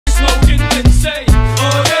say,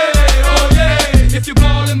 oh yeah, if you're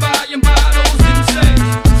ballin' by your models, then say,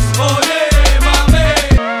 oh yeah, my man.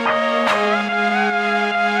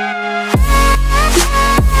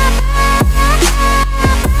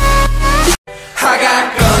 I got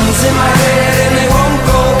guns in my head and they won't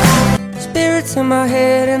go. Spirits in my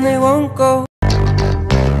head and they won't go.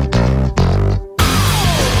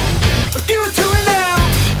 Give it to me now.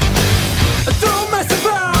 Don't mess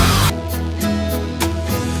around.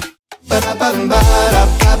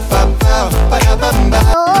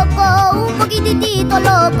 Loco, un poquitito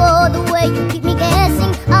loco, the way you keep me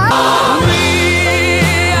guessing. We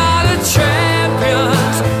are the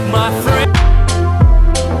champions, my friend.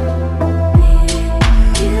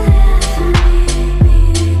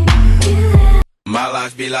 My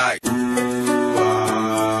life be like,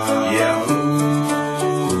 yeah.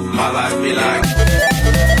 My life be like.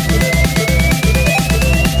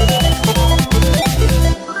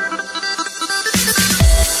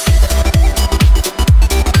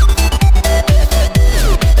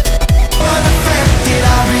 Unaffected,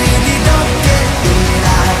 I really don't get it.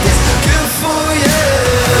 I guess good for you.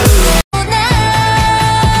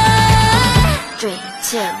 3,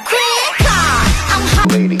 2, quick car. I'm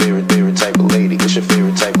Lady, favorite type of lady. What's your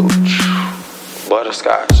favorite type of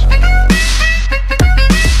butterscotch?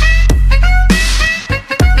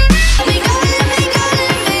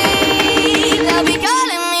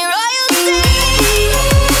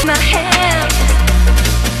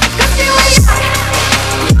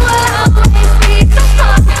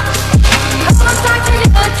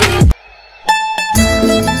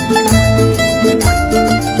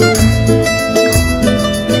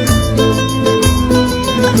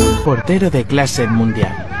 Portero de clase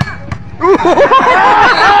mundial.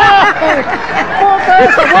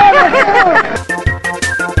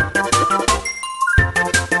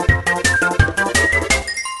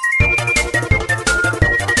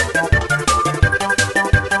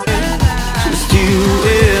 Just you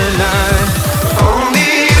and I,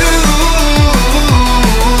 only you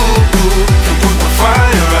can put the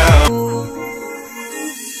fire out.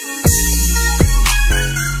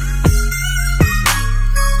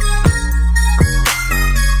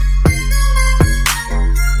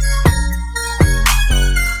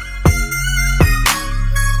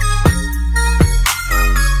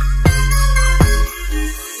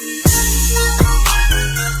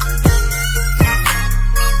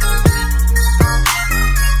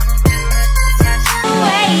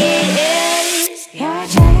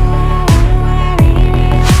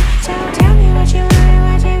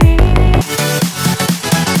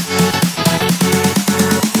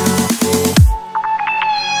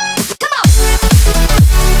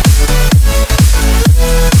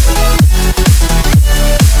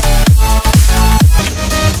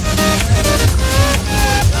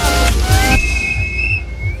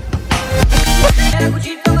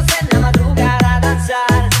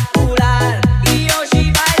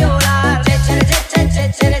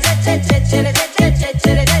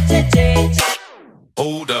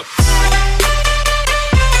 Hold up.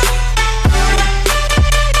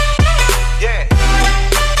 Yeah.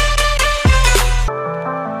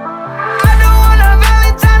 I don't want a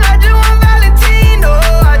Valentine, I just want Valentino.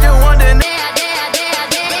 I just want the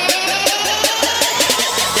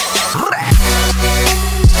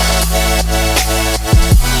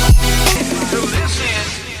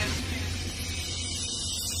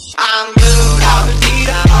I'm good, I would need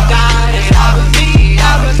it, I got it, I would need, I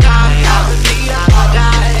was dying, I would need, I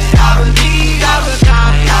got it, I would need, I was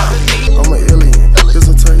dying, I would need. I'm an alien, it's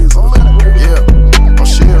a taser. Yeah, I'm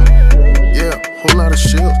shield. Yeah, whole lot of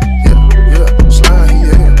shield. Yeah, slime,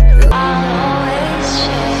 yeah. always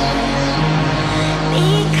share.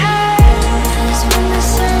 Because when the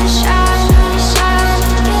sun shines, shine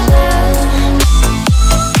together.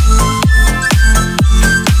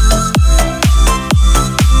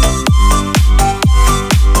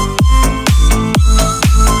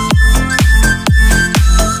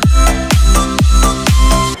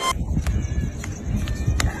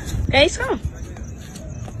 É isso não.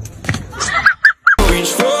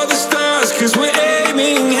 Reach for the stars, cause we're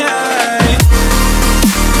aiming high.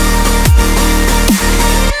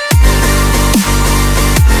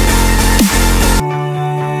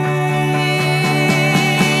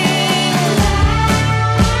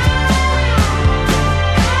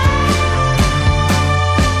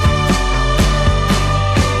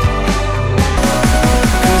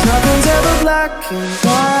 Cause nothing's ever black and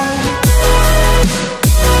white.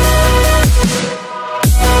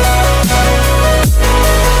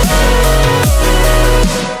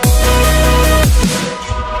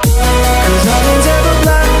 Cause nothing's ever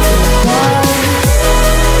black and white.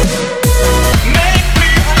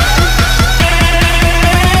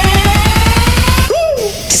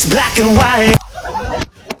 black and white.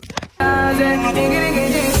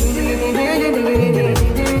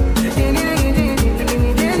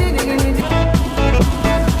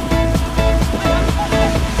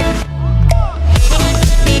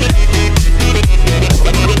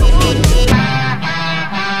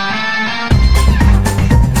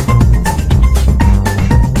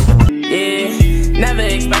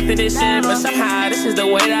 This shit, but somehow this is the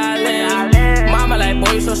way that I live. Mama like,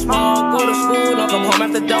 boy, you so small, go to school, don't come home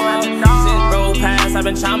after dark. Since road past, I've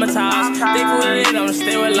been traumatized. Thankfully, I'm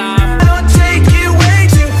still alive. I don't take it way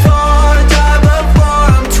too far. Die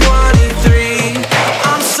before I'm 23.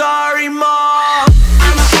 I'm sorry, Mom.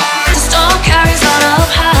 The storm carries on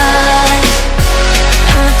up high,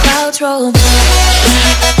 and the clouds roll by.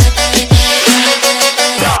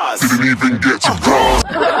 Didn't even get to cross.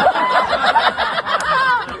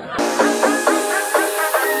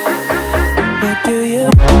 Do you?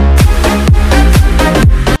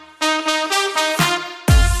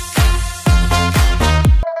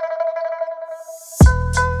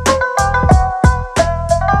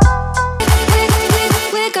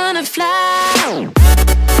 We're gonna fly.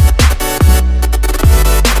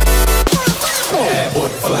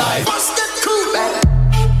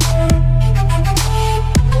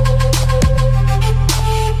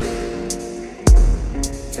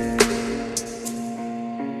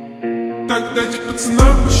 Дать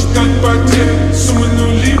пацанам посчитать потери. Суммы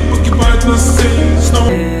нули погибают на сцене.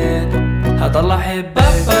 Снова هطلع حبة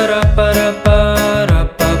برا برا برا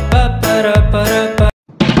برا برا برا.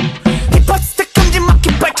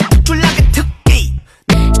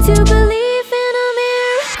 To believe in a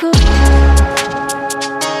miracle.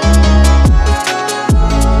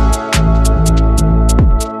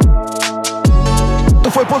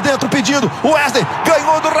 Foi por dentro pedindo, o Wesley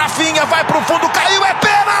ganhou do Rafinha, vai pro fundo, caiu, é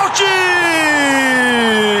pênalti!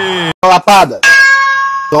 Lapada.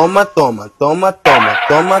 Toma, toma, toma, toma,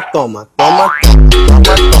 toma, toma, toma, toma, toma.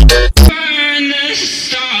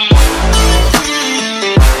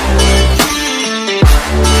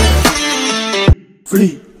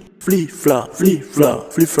 Fli, fli, fla, flow,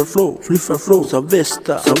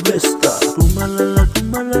 savesta, kumalala,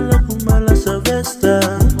 kumalala, kumala, savesta,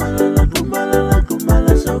 kumalala,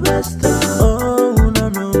 kumala, savesta. Oh, no,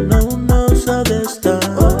 no, no, no, savesta.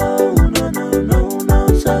 Oh, no, no, no, no,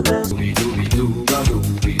 savesta.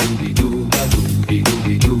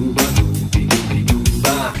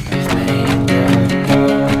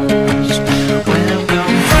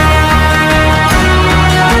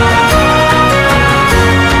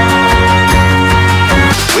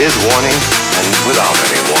 With warning and without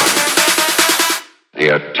any warning. The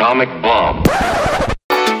atomic bomb.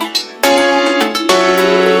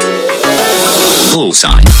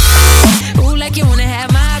 Bullseye. Ooh, like you wanna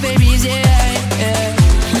have my babies, yeah, yeah.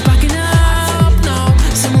 We're backing up, no,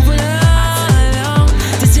 so move it along.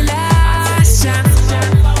 This your last chance.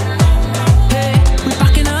 Hey, we're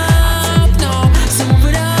backing up, no, so move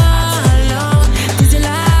it along. This your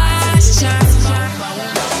last chance.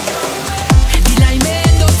 The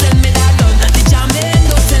liming, don't tell me that done. The jamming,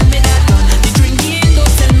 don't tell me that done. The drinking,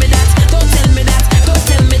 don't tell me that. Don't tell me that. Don't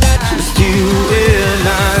tell me that. Just you and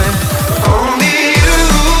I. Only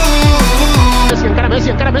Encara Messi,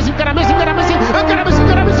 encara Messi, encara Messi, encara Messi, encara Messi,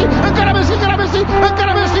 encara Messi, encara Messi, encara Messi,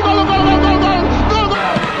 encara Messi, gol, gol, gol, gol, gol, gol, gol.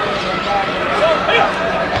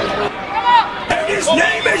 His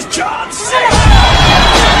name is John C.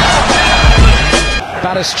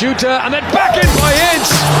 Batistuta, and then back in by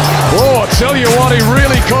Ince. Oh, I tell you what, he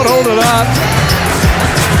really caught hold of that.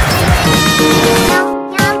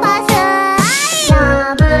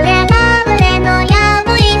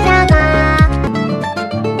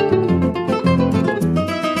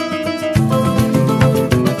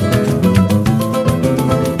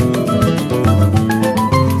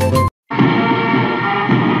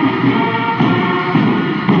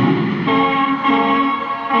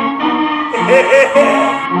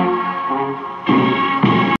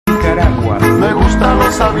 Me gustan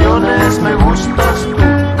los aviones, me gustas tú.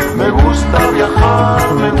 Me gusta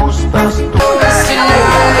viajar, me gustas tú.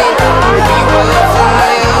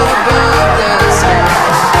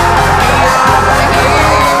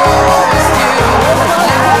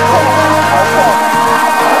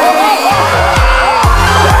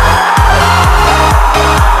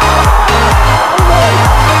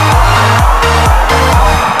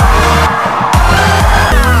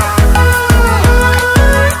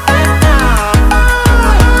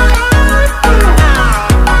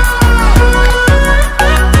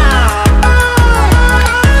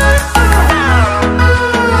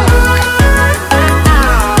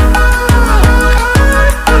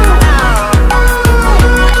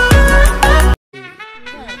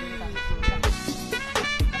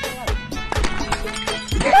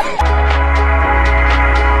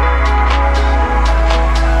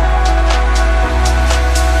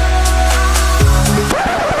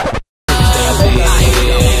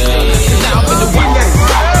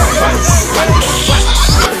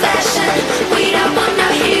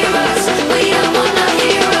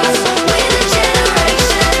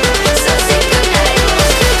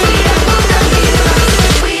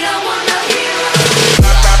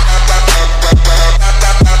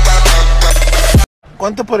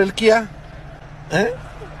 ¿Cuánto por el Kia? ¿Eh?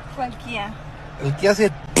 ¿Cuál Kia? El Kia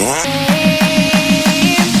 7.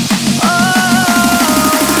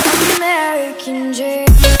 American dream.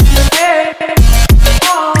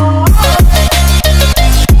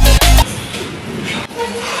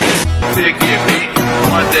 Take it, beat.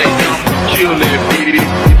 One day, I'm kill it, beat.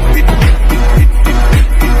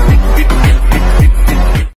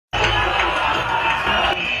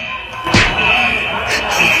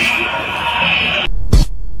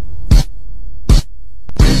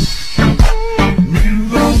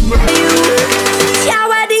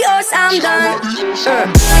 Yeah, adios, I'm done.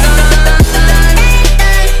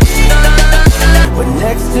 We're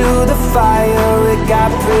next to the fire, it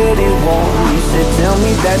got pretty warm. You said tell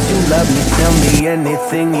me that you love me, tell me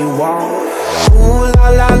anything you want. Ooh la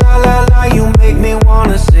la la la la, you make me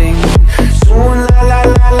wanna sing. Soon la la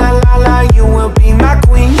la la la la, you will be my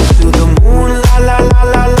queen. To the moon la la la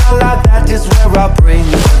la la la, that is where I bring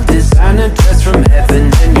a designer dress from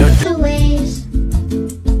heaven and your castaways.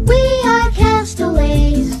 We are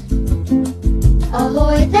castaways.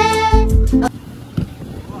 Ahoy there.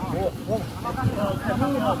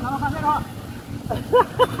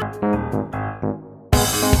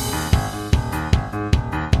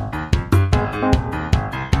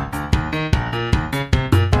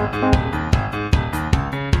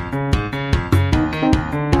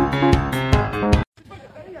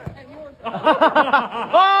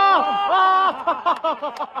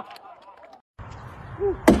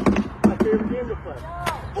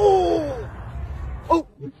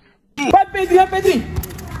 Vai, Pedrinho, vai, Pedrinho.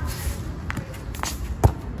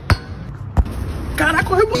 Cara,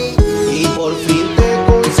 corre. Y por fin te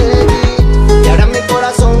conseguí. Y ahora en mi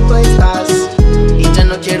corazón tú estás. Y ya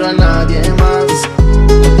no quiero a nadie más.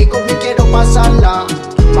 Contigo me quiero pasarla.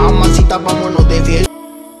 Mamacita, vámonos de fiesta.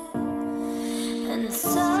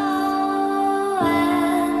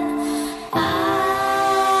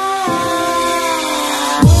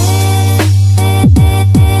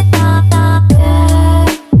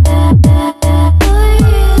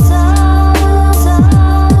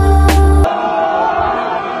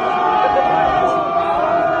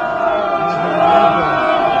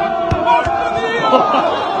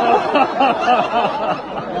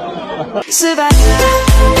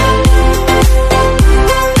 Survive.